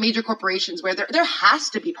 these are major corporations where there has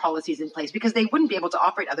to be policies in place because they wouldn't be able to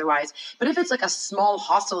operate otherwise. But if it's like a small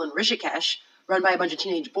hostel in Rishikesh run by a bunch of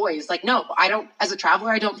teenage boys, like, no, I don't, as a traveler,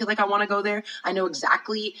 I don't feel like I want to go there. I know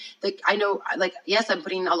exactly, yes, I'm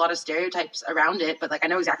putting a lot of stereotypes around it, but like, I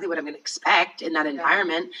know exactly what I'm going to expect in that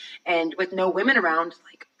environment. And with no women around,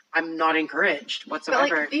 like, I'm not encouraged whatsoever.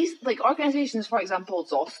 But like these, like, organizations, for example,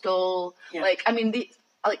 Zostel, like, I mean,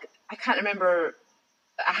 I can't remember,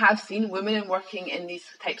 I have seen women working in these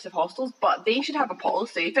types of hostels, but they should have a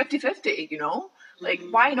policy, 50-50, Like,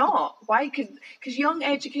 why not? Why because young,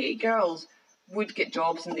 educated girls would get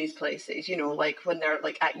jobs in these places, like when they're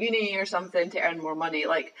like at uni or something to earn more money.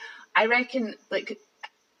 Like, I reckon, like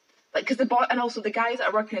because and also the guys that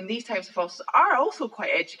are working in these types of hostels are also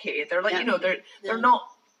quite educated. They're like, they're not,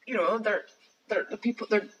 they're the people,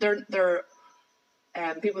 they're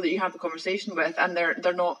people that you have a conversation with, and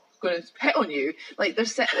they're not going to hit on you. Like, they're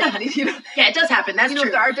like, yeah, it does happen. That's true.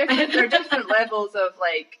 There are different levels of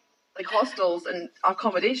like hostels and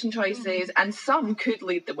accommodation choices, and some could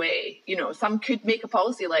lead the way. Some could make a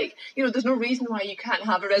policy like, there's no reason why you can't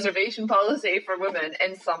have a reservation policy for women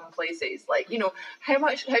in some places. Like, how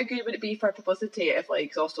good would it be for publicity if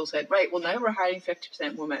like Zostel said, right, well, now we're hiring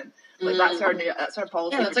 50% women. Like, that's our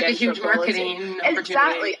policy. Yeah, that's like a huge marketing opportunity.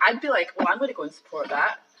 Exactly. I'd be like, well, I'm going to go and support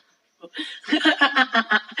that.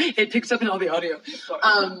 It picks up in all the audio.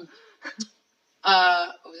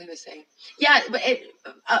 What was I going to say? Yeah, but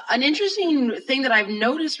an interesting thing that I've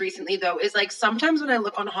noticed recently, though, is like sometimes when I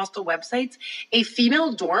look on hostel websites, a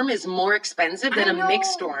female dorm is more expensive than a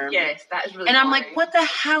mixed dorm. Yes, that is really. And I'm like, what the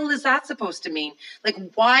hell is that supposed to mean? Like,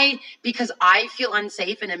 why? Because I feel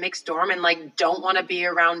unsafe in a mixed dorm and like don't want to be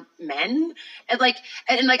around men, and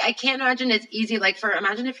I can't imagine it's easy. Like,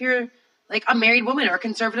 imagine if you're like a married woman or a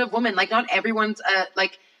conservative woman. Like, not everyone's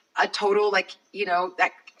a total like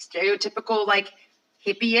that stereotypical like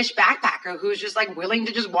hippie-ish backpacker who's just like willing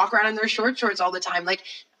to just walk around in their shorts all the time. Like,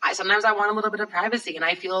 sometimes I want a little bit of privacy and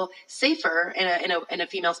I feel safer in a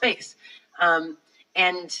female space. And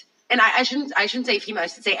I shouldn't say female, I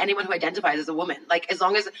should say anyone who identifies as a woman. Like, as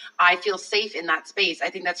long as I feel safe in that space, I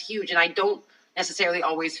think that's huge. And I don't necessarily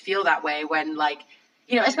always feel that way when like,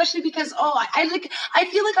 especially because, I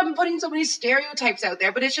feel like I'm putting so many stereotypes out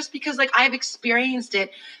there, but it's just because like I've experienced it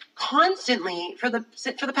constantly for the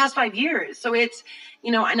past 5 years. So it's,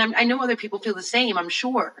 and I know other people feel the same, I'm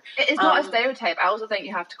sure. It's not a stereotype. I also think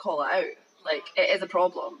you have to call it out. Like, it is a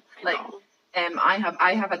problem. Like, I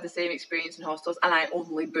have had the same experience in hostels, and I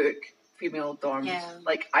only book female dorms. Yeah.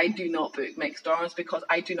 Like, I do not book mixed dorms because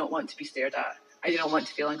I do not want to be stared at. I do not want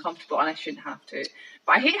to feel uncomfortable, and I shouldn't have to.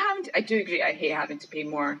 But I do agree, I hate having to pay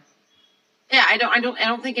more. Yeah, I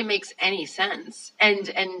don't think it makes any sense. And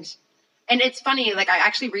it's funny, like,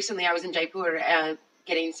 recently I was in Jaipur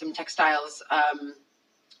getting some textiles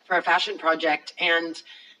for a fashion project, and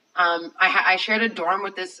I shared a dorm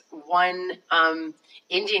with this one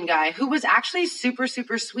Indian guy who was actually super,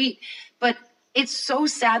 super sweet. But it's so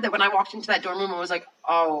sad that when I walked into that dorm room, I was like,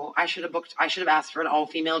 oh, I should have asked for an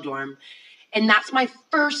all-female dorm. And that's my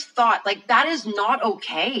first thought. Like, that is not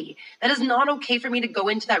okay. That is not okay for me to go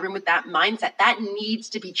into that room with that mindset. That needs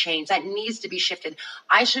to be changed. That needs to be shifted.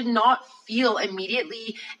 I should not feel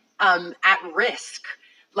immediately at risk,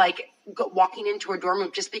 like walking into a dorm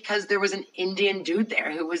room just because there was an Indian dude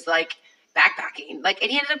there who was like backpacking. Like,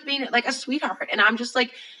 and he ended up being like a sweetheart. And I'm just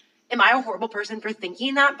like, am I a horrible person for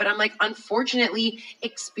thinking that? But I'm like, unfortunately,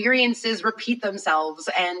 experiences repeat themselves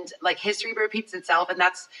and like history repeats itself. And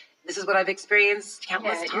this is what I've experienced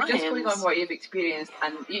countless times. You're just going on what you've experienced,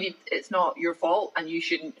 and it's not your fault, and you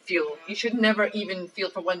should never even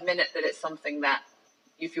feel for 1 minute that it's something that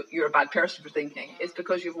you feel you're a bad person for thinking. It's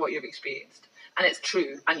because of what you've experienced, and it's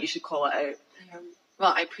true, and you should call it out. Yeah.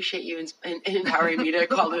 Well, I appreciate you empowering me to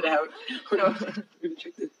call it out.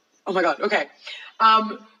 Oh my God. Okay.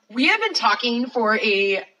 We have been talking for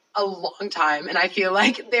a a long time, and I feel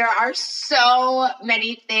like there are so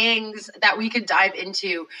many things that we could dive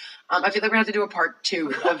into. I feel like we're gonna have to do a part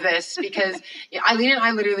 2 of this because Eileen and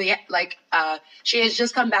I literally she has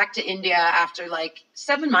just come back to India after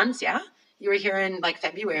 7 months. Yeah, you were here in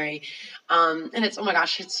February, and it's, oh my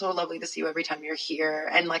gosh, it's so lovely to see you every time you're here.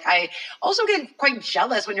 And I also get quite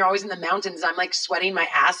jealous when you're always in the mountains. I'm sweating my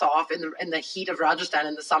ass off in the heat of Rajasthan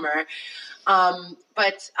in the summer.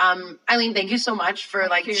 But Eileen, thank you so much for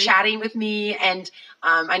chatting with me. And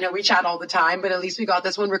I know we chat all the time, but at least we got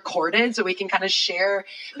this one recorded so we can kind of share,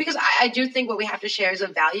 because I do think what we have to share is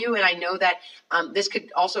of value. And I know that this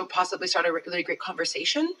could also possibly start a really great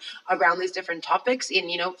conversation around these different topics. And,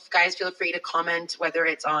 guys, feel free to comment, whether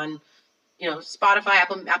it's on Spotify,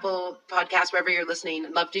 Apple Podcasts, wherever you're listening.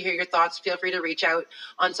 I'd love to hear your thoughts. Feel free to reach out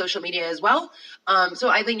on social media as well. So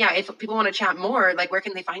I think, if people want to chat more, where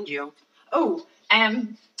can they find you?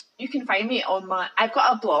 You can find me on I've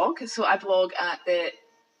got a blog, so I blog at the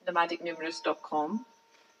nomadicnumerous.com.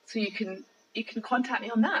 So you can contact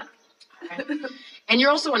me on that. Okay. And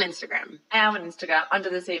you're also on Instagram. I am on Instagram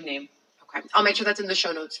under the same name. Okay. I'll make sure that's in the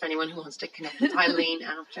show notes for anyone who wants to connect with Eileen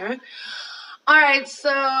after. All right,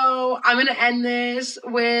 so I'm going to end this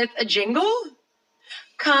with a jingle.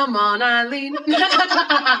 Come on, Eileen.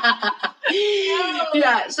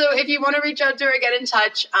 Yeah, so if you want to reach out to her, get in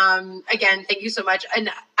touch. Again, thank you so much.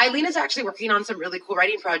 And Eileen is actually working on some really cool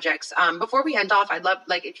writing projects. Before we end off, I'd love,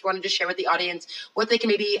 if you wanted to share with the audience what they can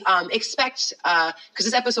maybe expect, because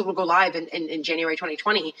this episode will go live in January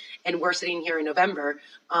 2020, and we're sitting here in November.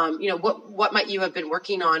 What might you have been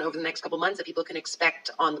working on over the next couple months that people can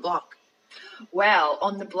expect on the blog? Well,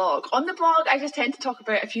 on the blog, I just tend to talk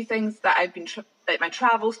about a few things that I've been, my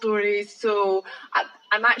travel stories. So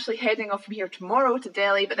I'm actually heading off from here tomorrow to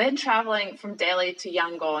Delhi, but then traveling from Delhi to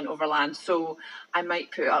Yangon overland. So I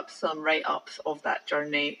might put up some write-ups of that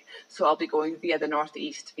journey. So I'll be going via the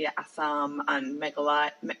northeast, via Assam and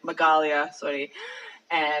Meghalaya,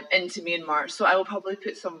 into Myanmar. So I will probably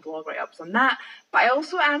put some blog write-ups on that. But I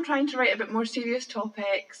also am trying to write a bit more serious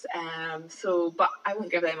topics. But I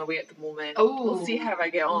won't give them away at the moment. Oh. We'll see how I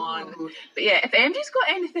get on. Ooh. But yeah, if anybody's got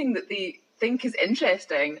anything that they think is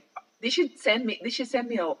interesting, they should send me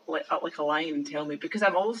a line and tell me, because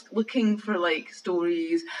I'm always looking for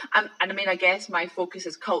stories. And I mean, I guess my focus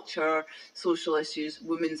is culture, social issues,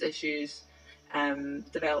 women's issues,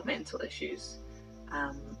 developmental issues.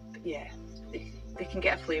 But yeah, they can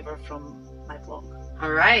get a flavour from my blog.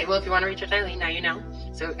 All right. Well, if you want to reach out to Eileen, now you know.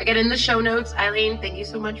 So again, in the show notes, Eileen, thank you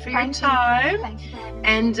so much for your time. Thank you.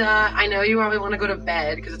 And I know you probably want to go to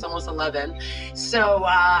bed because it's almost 11. So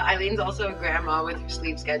Eileen's also a grandma with her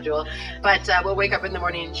sleep schedule. But we'll wake up in the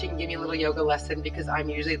morning and she can give me a little yoga lesson because I'm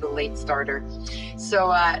usually the late starter.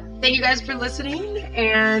 So thank you guys for listening.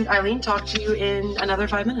 And Eileen, talk to you in another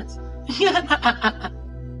 5 minutes.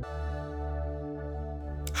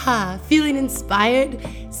 Feeling inspired?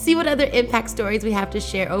 See what other impact stories we have to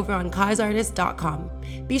share over on causartist.com.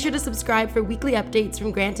 Be sure to subscribe for weekly updates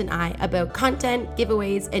from Grant and I about content,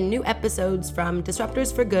 giveaways, and new episodes from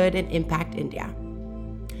Disruptors for Good and Impact India.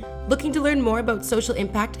 Looking to learn more about social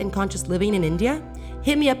impact and conscious living in India?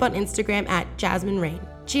 Hit me up on Instagram at Jasmine Rain.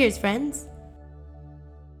 Cheers, friends!